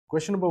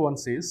Question number 1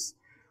 says,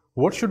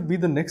 what should be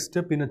the next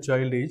step in a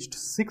child aged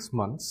 6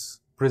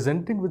 months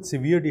presenting with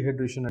severe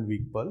dehydration and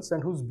weak pulse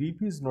and whose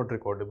BP is not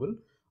recordable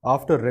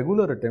after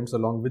regular attempts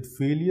along with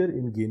failure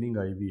in gaining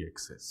IV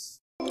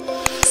access?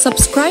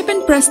 Subscribe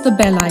and press the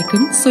bell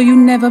icon so you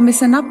never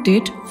miss an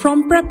update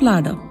from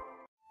PrepLadder.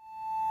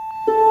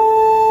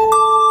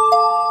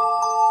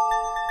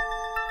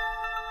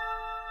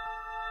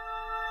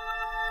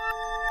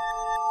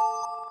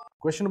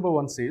 Question number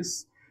 1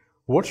 says,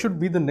 what should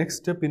be the next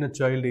step in a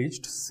child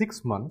aged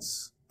 6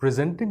 months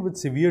presenting with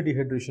severe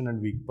dehydration and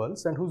weak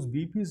pulse and whose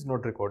BP is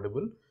not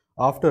recordable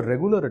after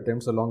regular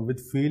attempts along with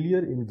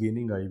failure in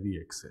gaining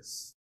IV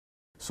access?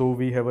 So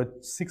we have a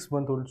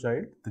 6-month-old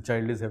child. The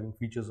child is having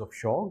features of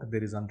shock.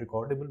 There is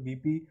unrecordable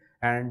BP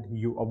and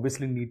you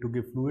obviously need to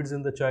give fluids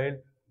in the child,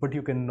 but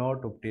you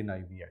cannot obtain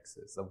IV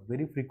access. A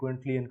very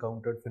frequently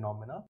encountered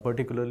phenomena,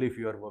 particularly if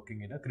you are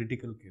working in a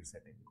critical care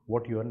setting.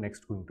 What you are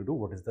next going to do?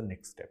 What is the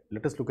next step?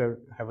 Let us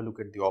have a look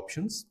at the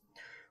options.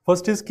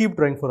 First is keep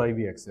trying for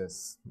IV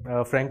access.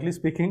 Frankly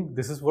speaking,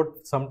 this is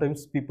what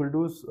sometimes people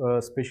do,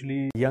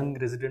 especially young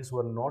residents who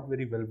are not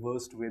very well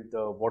versed with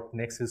what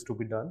next is to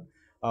be done.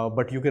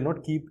 But you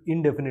cannot keep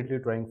indefinitely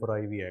trying for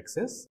IV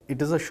access. It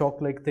is a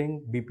shock-like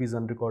thing. BP is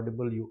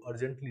unrecordable. You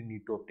urgently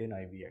need to obtain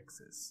IV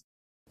access.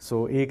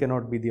 So A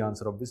cannot be the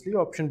answer, obviously.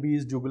 Option B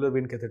is jugular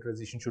vein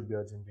catheterization should be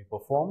urgently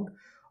performed.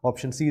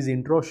 Option C is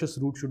intraosseous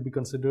route should be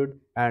considered.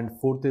 And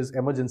fourth is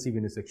emergency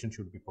venesection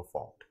should be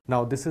performed.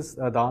 Now, this is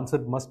the answer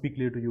must be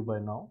clear to you by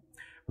now.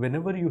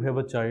 Whenever you have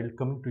a child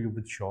coming to you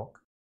with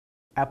shock,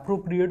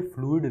 appropriate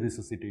fluid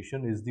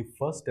resuscitation is the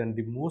first and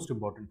the most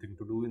important thing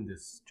to do in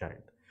this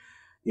child.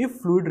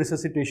 If fluid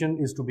resuscitation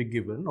is to be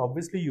given,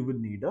 obviously you will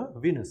need a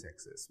venous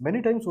access.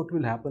 Many times what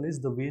will happen is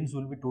the veins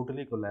will be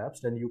totally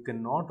collapsed and you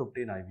cannot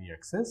obtain IV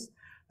access.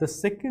 The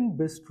second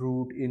best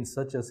route in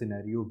such a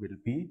scenario will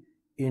be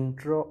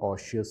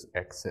intraosseous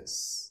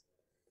access.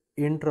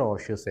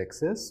 Intraosseous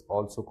access,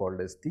 also called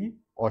as the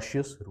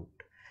osseous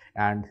route,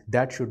 and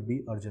that should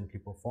be urgently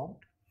performed.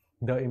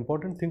 The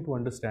important thing to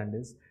understand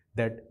is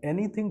that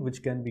anything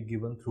which can be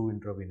given through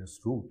intravenous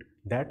route,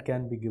 that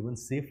can be given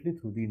safely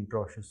through the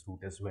intraosseous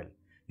route as well.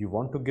 You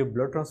want to give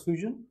blood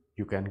transfusion,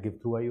 you can give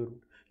through IV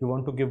route. You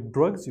want to give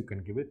drugs, you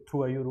can give it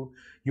through IV route.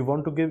 You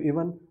want to give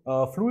even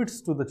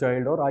fluids to the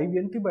child or IV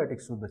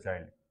antibiotics to the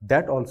child,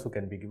 that also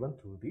can be given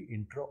through the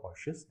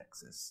intraosseous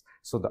access.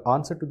 So the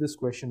answer to this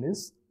question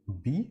is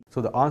B.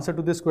 So the answer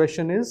to this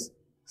question is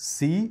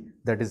C,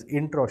 that is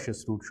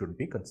intraosseous route should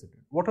be considered.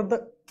 What are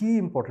the key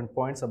important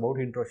points about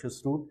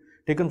intraosseous route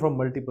taken from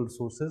multiple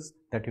sources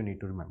that you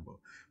need to remember?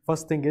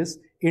 First thing is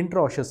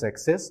intraosseous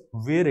access,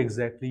 where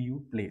exactly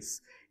you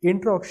place.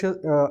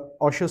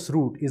 Intraosseous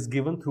route is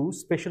given through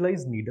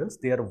specialized needles.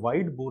 They are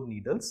wide bore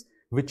needles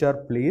which are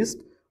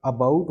placed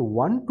about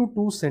 1 to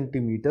 2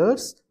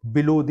 centimeters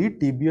below the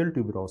tibial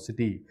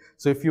tuberosity.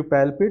 So if you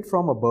palpate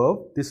from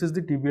above, this is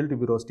the tibial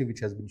tuberosity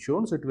which has been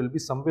shown. So it will be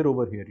somewhere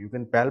over here. You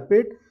can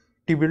palpate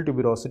tibial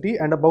tuberosity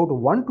and about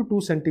 1 to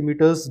 2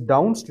 centimeters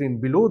downstream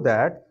below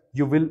that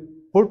you will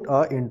put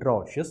a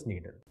intraosseous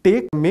needle.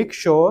 Make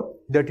sure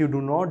that you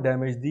do not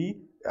damage the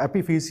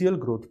epiphyseal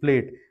growth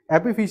plate.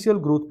 Epiphyseal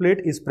growth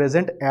plate is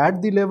present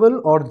at the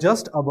level or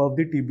just above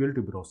the tibial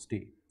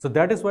tuberosity. So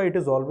that is why it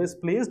is always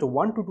placed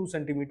 1 to 2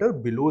 centimeter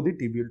below the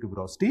tibial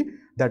tuberosity.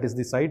 That is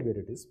the side where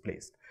it is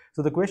placed.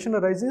 So the question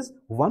arises,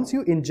 once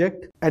you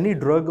inject any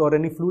drug or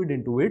any fluid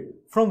into it,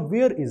 from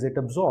where is it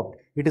absorbed?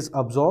 It is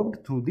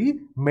absorbed through the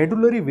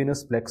medullary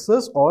venous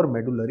plexus or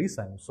medullary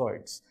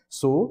sinusoids.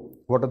 So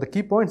what are the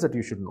key points that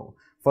you should know?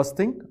 First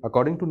thing,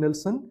 according to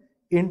Nelson,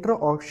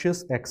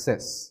 intraosseous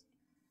access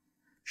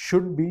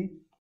should be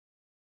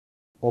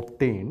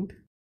obtained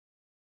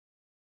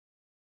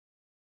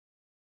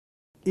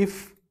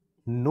if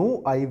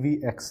no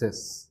IV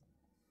access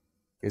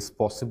is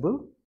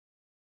possible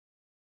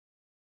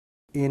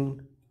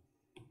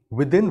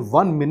within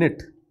 1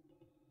 minute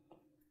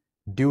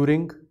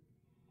during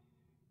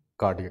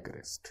cardiac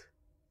arrest.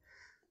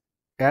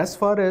 As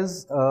far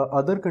as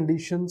other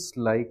conditions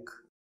like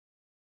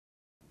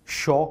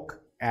shock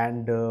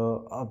and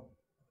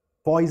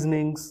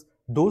poisonings,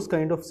 those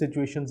kind of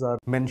situations are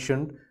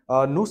mentioned.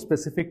 No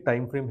specific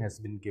time frame has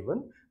been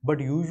given, but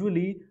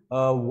usually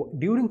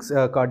during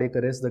cardiac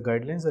arrest, the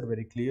guidelines are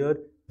very clear.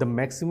 The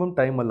maximum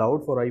time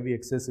allowed for IV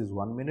access is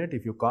 1 minute.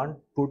 If you can't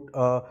put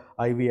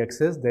IV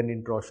access, then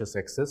intraosseous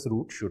access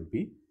route should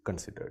be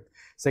considered.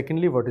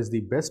 Secondly, what is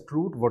the best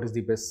route? What is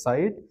the best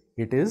site?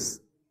 It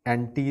is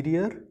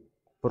anterior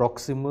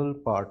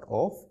proximal part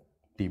of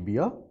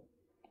tibia.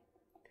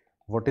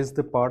 What is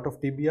the part of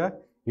tibia?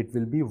 It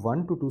will be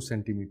 1 to 2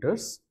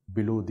 centimeters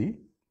below the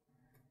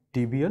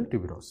tibial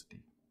tuberosity.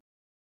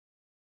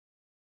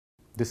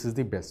 This is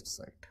the best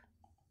site.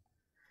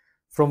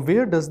 From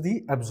where does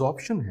the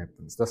absorption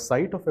happen? The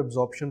site of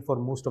absorption for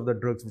most of the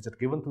drugs which are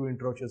given through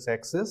intraosseous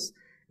access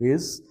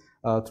is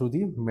through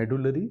the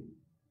medullary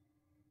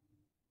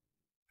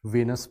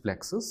venous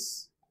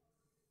plexus,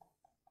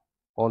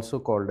 also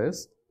called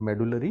as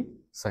medullary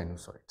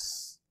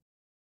sinusoids.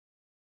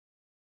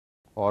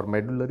 or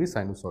medullary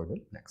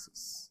sinusoidal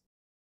plexus.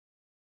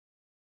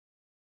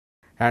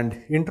 And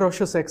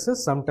intraosseous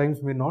access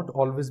sometimes may not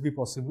always be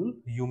possible.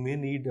 You may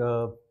need,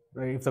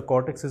 if the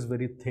cortex is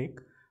very thick,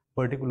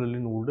 particularly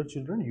in older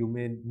children, you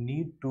may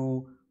need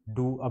to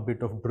do a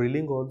bit of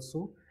drilling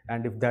also.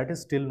 And if that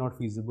is still not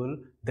feasible,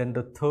 then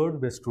the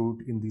third best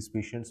route in these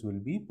patients will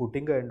be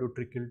putting an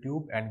endotracheal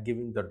tube and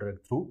giving the drug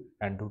through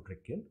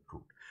endotracheal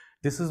route.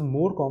 This is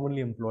more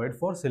commonly employed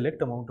for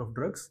select amount of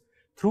drugs.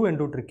 Through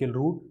endotracheal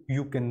route,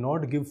 you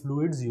cannot give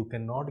fluids, you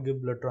cannot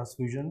give blood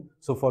transfusion.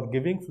 So for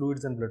giving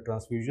fluids and blood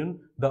transfusion,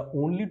 the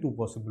only two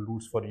possible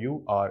routes for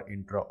you are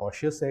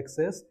intraosseous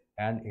access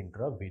and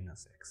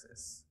intravenous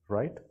access,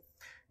 right?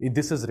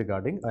 This is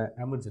regarding an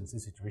emergency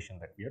situation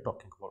that we are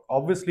talking about.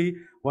 Obviously,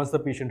 once the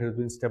patient has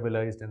been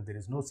stabilized and there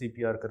is no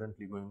CPR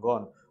currently going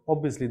on,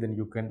 obviously then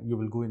you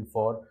will go in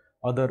for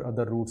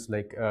other routes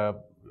like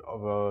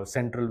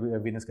central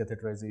venous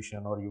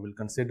catheterization, or you will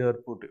consider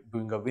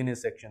doing a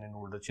venous section in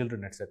older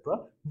children, etc.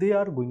 They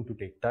are going to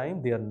take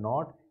time. They are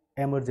not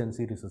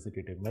emergency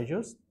resuscitative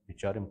measures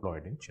which are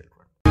employed in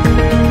children.